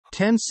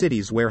10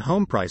 cities where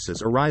home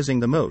prices are rising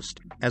the most,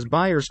 as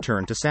buyers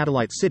turn to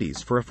satellite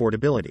cities for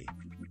affordability.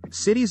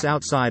 Cities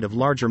outside of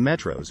larger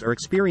metros are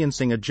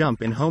experiencing a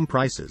jump in home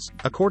prices,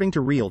 according to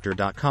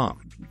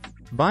Realtor.com.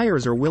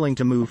 Buyers are willing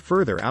to move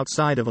further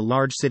outside of a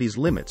large city's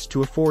limits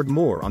to afford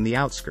more on the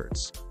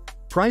outskirts.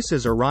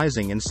 Prices are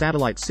rising in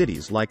satellite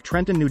cities like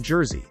Trenton, New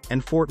Jersey,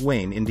 and Fort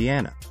Wayne,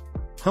 Indiana.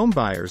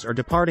 Homebuyers are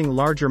departing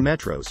larger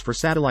metros for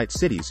satellite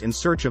cities in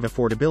search of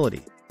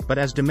affordability, but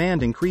as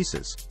demand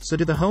increases, so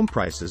do the home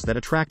prices that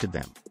attracted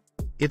them.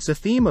 It's a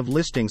theme of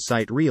listing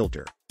site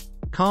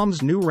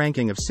Realtor.com's new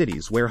ranking of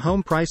cities where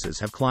home prices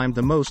have climbed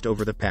the most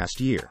over the past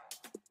year.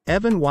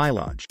 Evan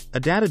Wyloge, a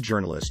data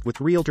journalist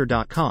with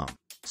Realtor.com,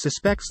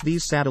 suspects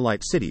these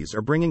satellite cities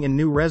are bringing in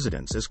new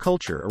residents as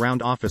culture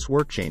around office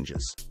work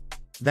changes.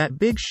 That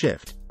big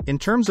shift, in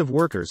terms of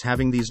workers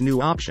having these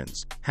new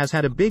options, has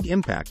had a big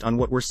impact on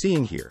what we're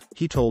seeing here,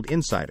 he told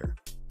Insider.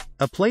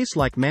 A place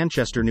like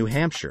Manchester, New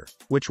Hampshire,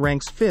 which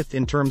ranks 5th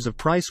in terms of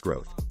price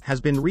growth, has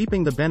been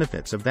reaping the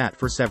benefits of that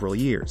for several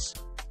years.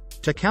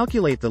 To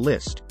calculate the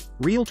list,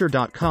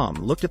 Realtor.com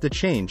looked at the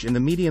change in the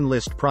median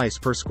list price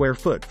per square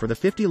foot for the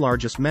 50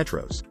 largest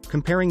metros,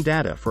 comparing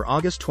data for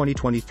August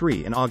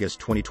 2023 and August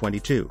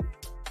 2022.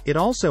 It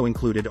also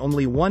included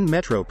only one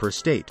metro per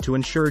state to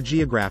ensure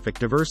geographic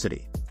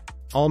diversity.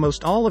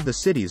 Almost all of the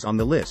cities on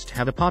the list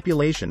have a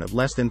population of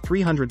less than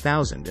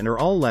 300,000 and are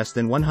all less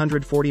than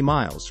 140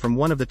 miles from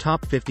one of the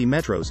top 50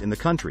 metros in the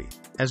country,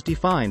 as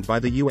defined by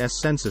the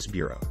U.S. Census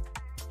Bureau.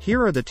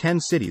 Here are the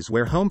 10 cities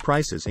where home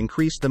prices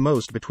increased the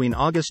most between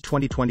August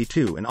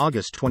 2022 and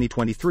August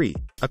 2023,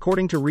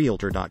 according to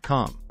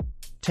Realtor.com.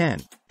 10.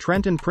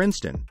 Trenton,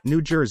 Princeton,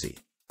 New Jersey.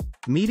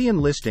 Median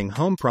listing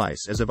home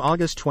price as of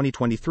August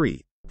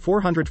 2023,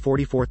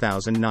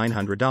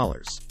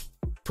 $444,900.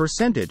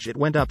 Percentage it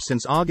went up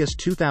since August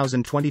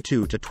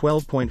 2022 to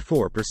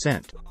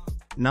 12.4%.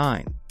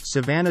 9.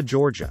 Savannah,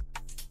 Georgia.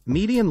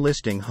 Median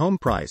listing home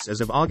price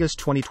as of August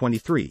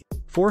 2023,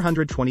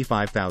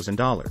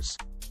 $425,000.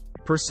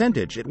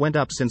 Percentage it went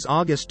up since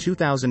August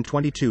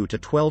 2022 to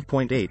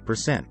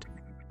 12.8%.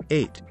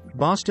 8.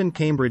 Boston,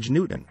 Cambridge,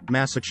 Newton,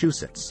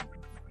 Massachusetts.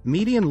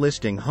 Median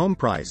listing home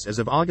price as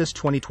of August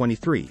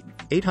 2023,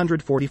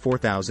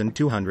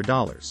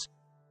 $844,200.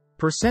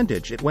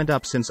 Percentage it went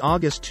up since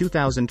August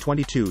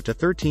 2022 to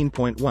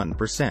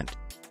 13.1%.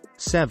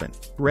 7.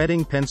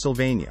 Reading,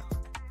 Pennsylvania.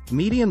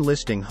 Median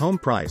listing home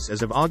price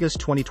as of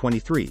August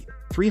 2023,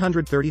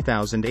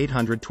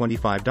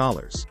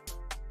 $330,825.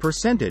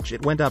 Percentage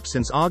it went up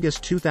since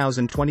August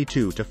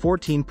 2022 to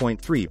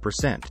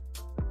 14.3%.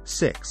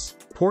 6.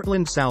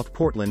 Portland, South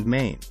Portland,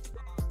 Maine.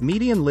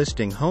 Median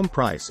listing home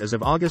price as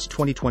of August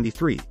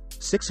 2023,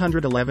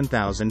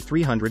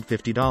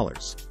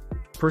 $611,350.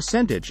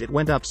 Percentage it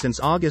went up since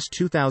August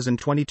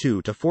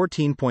 2022 to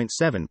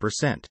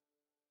 14.7%.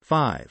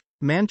 5.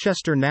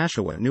 Manchester,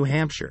 Nashua, New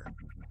Hampshire.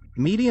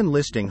 Median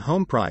listing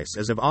home price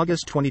as of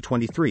August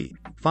 2023,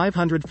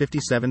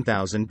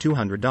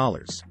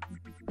 $557,200.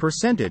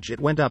 Percentage it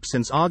went up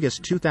since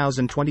August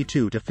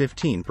 2022 to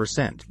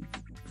 15%.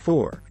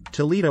 4.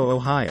 Toledo,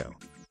 Ohio.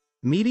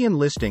 Median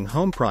listing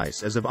home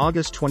price as of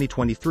August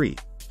 2023,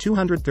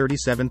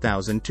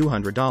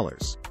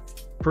 $237,200.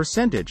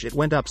 Percentage it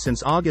went up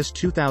since August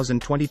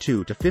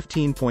 2022 to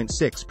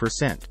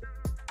 15.6%.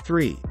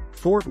 3.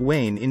 Fort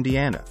Wayne,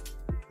 Indiana.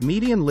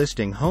 Median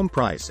listing home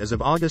price as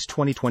of August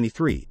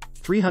 2023,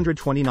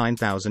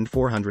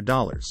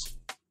 $329,400.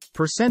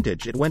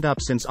 Percentage it went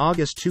up since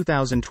August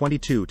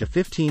 2022 to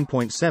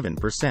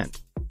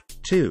 15.7%.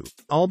 2.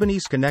 Albany,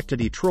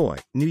 Schenectady, Troy,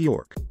 New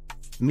York.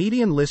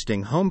 Median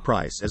listing home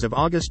price as of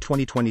August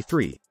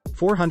 2023,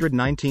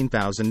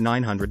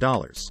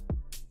 $419,900.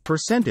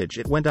 Percentage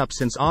it went up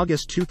since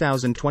August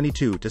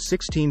 2022 to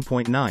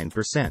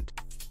 16.9%.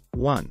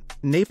 1.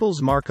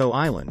 Naples, Marco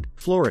Island,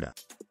 Florida.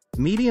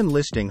 Median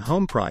listing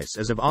home price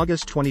as of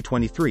August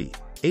 2023,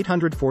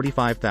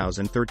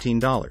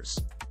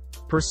 $845,013.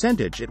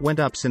 Percentage it went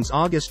up since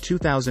August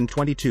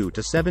 2022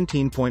 to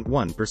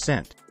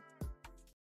 17.1%.